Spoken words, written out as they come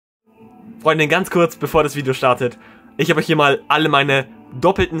Freunde, ganz kurz, bevor das Video startet. Ich habe euch hier mal alle meine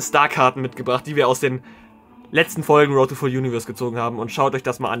doppelten Star-Karten mitgebracht, die wir aus den letzten Folgen Road to Full Universe gezogen haben. Und schaut euch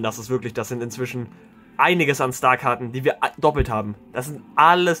das mal an, das sind inzwischen einiges an Star-Karten, die wir doppelt haben. Das sind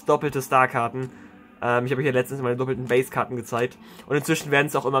alles doppelte Star-Karten. Ich habe euch ja letztens meine doppelten Base-Karten gezeigt. Und inzwischen werden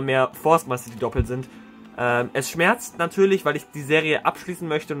es auch immer mehr Force-Meister, die doppelt sind. Es schmerzt natürlich, weil ich die Serie abschließen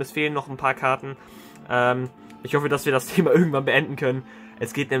möchte und es fehlen noch ein paar Karten. Ich hoffe, dass wir das Thema irgendwann beenden können.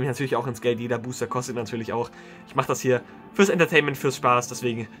 Es geht nämlich natürlich auch ins Geld. Jeder Booster kostet natürlich auch. Ich mache das hier fürs Entertainment, fürs Spaß.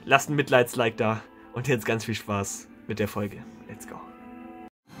 Deswegen lasst ein Mitleids-Like da. Und jetzt ganz viel Spaß mit der Folge. Let's go.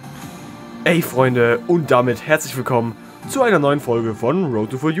 Ey Freunde, und damit herzlich willkommen zu einer neuen Folge von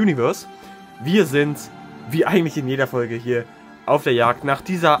Road to Full Universe. Wir sind, wie eigentlich in jeder Folge hier, auf der Jagd nach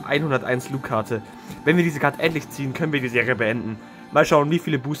dieser 101 Loot-Karte. Wenn wir diese Karte endlich ziehen, können wir die Serie beenden. Mal schauen, wie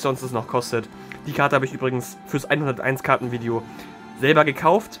viele Booster uns das noch kostet. Die Karte habe ich übrigens fürs 101 Karten-Video selber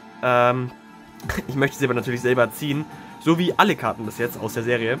gekauft. Ich möchte sie aber natürlich selber ziehen, so wie alle Karten bis jetzt aus der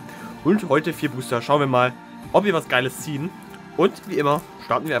Serie. Und heute 4 Booster. Schauen wir mal, ob wir was Geiles ziehen. Und wie immer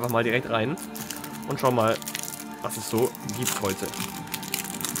starten wir einfach mal direkt rein und schauen mal, was es so gibt heute.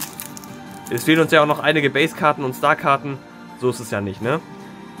 Es fehlen uns ja auch noch einige Base-Karten und Star-Karten. So ist es ja nicht, ne?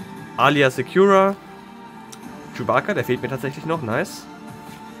 Alia Secura. Chewbacca, der fehlt mir tatsächlich noch. Nice.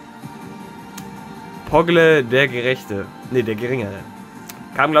 Poggle der Gerechte. Ne, der Geringere.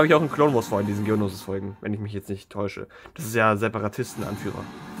 Kam, glaube ich, auch in Clone Wars vor in diesen Geonosis-Folgen, wenn ich mich jetzt nicht täusche. Das ist ja Separatisten-Anführer.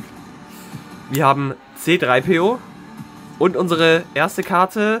 Wir haben C3PO. Und unsere erste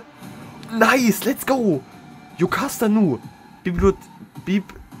Karte. Nice, let's go! Yocasta Nu.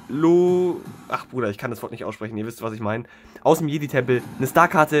 Ach Bruder, ich kann das Wort nicht aussprechen, ihr wisst, was ich meine. Aus dem Jedi-Tempel. Eine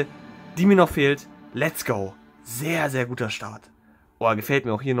Star-Karte, die mir noch fehlt. Let's go. Sehr, sehr guter Start. Oh, gefällt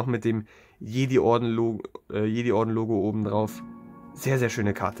mir auch hier noch mit dem Jedi-Orden-Logo oben drauf. Sehr, sehr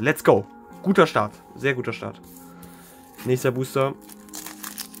schöne Karte. Let's go. Guter Start. Sehr guter Start. Nächster Booster.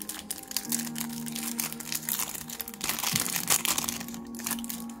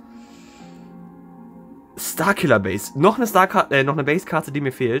 Starkiller Base. Noch eine Base-Karte, die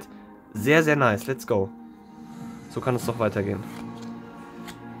mir fehlt. Sehr, sehr nice. Let's go. So kann es doch weitergehen.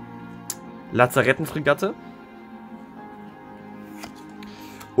 Lazarettenfregatte.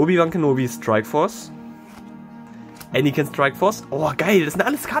 Obi-Wan Kenobi Strike Force. Anakin Strike Force. Oh, geil. Das sind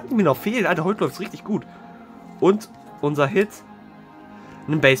alles Karten, die mir noch fehlen. Alter, heute läuft es richtig gut. Und unser Hit.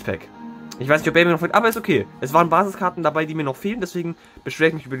 Ein Base Pack. Ich weiß nicht, ob er mir noch fehlt, aber ist okay. Es waren Basiskarten dabei, die mir noch fehlen. Deswegen beschwere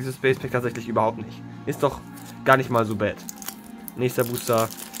ich mich über dieses Base Pack tatsächlich überhaupt nicht. Ist doch gar nicht mal so bad. Nächster Booster.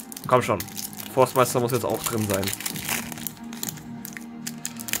 Komm schon. Force Meister muss jetzt auch drin sein.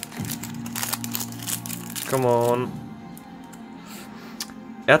 Come on.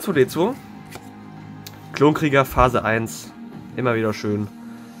 R2D2. Klonkrieger Phase 1. Immer wieder schön.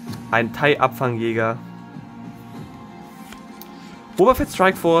 Ein TIE-Abfangjäger. Boba Fett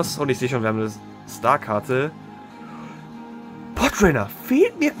Strike Force. Und ich sehe schon, wir haben eine Star-Karte. Podrainer.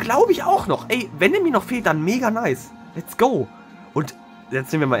 Fehlt mir, glaube ich, auch noch. Ey, wenn er mir noch fehlt, dann mega nice. Let's go. Und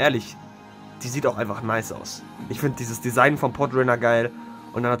jetzt sind wir mal ehrlich. Die sieht auch einfach nice aus. Ich finde dieses Design vom Podrainer geil.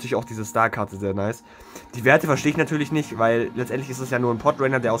 Und dann natürlich auch diese Star-Karte sehr nice. Die Werte verstehe ich natürlich nicht, weil letztendlich ist es ja nur ein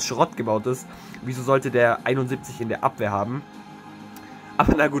Podrainer, der aus Schrott gebaut ist. Wieso sollte der 71 in der Abwehr haben?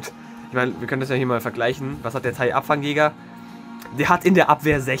 Aber na gut. Ich meine, wir können das ja hier mal vergleichen. Was hat der TIE-Abfangjäger? Der hat in der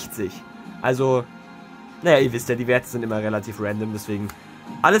Abwehr 60. Also, naja, ihr wisst ja, die Werte sind immer relativ random, deswegen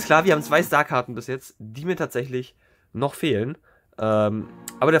alles klar, wir haben 2 Star-Karten bis jetzt, die mir tatsächlich noch fehlen.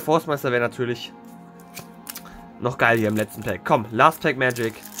 Aber der Force Meister wäre natürlich noch geil hier im letzten Pack. Komm, Last Pack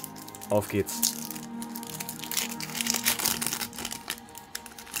Magic. Auf geht's.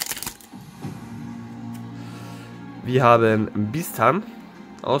 Wir haben Beastan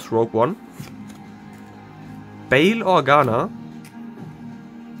aus Rogue One. Bail Organa.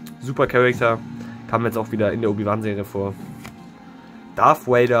 Super Charakter. Kam jetzt auch wieder in der Obi-Wan-Serie vor. Darth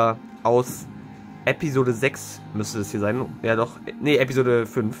Vader aus Episode 6 müsste es hier sein. Ja doch. Ne, Episode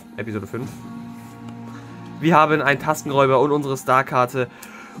 5. Episode 5. Wir haben einen Tastenräuber und unsere Star-Karte.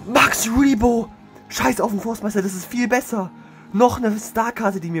 Max Rebo! Scheiß auf den Force-Meister, das ist viel besser. Noch eine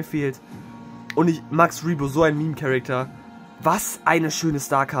Star-Karte, die mir fehlt. Und Max Rebo, so ein Meme-Charakter. Was eine schöne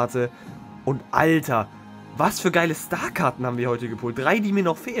Star-Karte. Und Alter, was für geile Star-Karten haben wir heute geholt. 3, die mir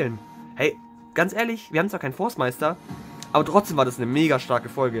noch fehlen. Hey, ganz ehrlich, wir haben zwar keinen Force-Meister, aber trotzdem war das eine mega starke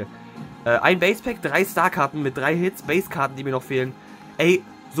Folge. Ein Base-Pack, 3 Star-Karten mit 3 Hits, Base-Karten, die mir noch fehlen. Ey,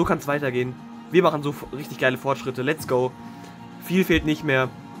 so kann es weitergehen. Wir machen so richtig geile Fortschritte. Let's go. Viel fehlt nicht mehr.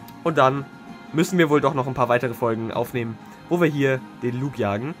 Und dann müssen wir wohl doch noch ein paar weitere Folgen aufnehmen, wo wir hier den Luke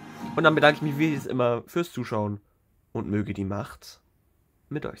jagen. Und dann bedanke ich mich wie immer fürs Zuschauen. Und möge die Macht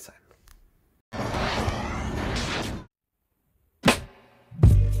mit euch sein.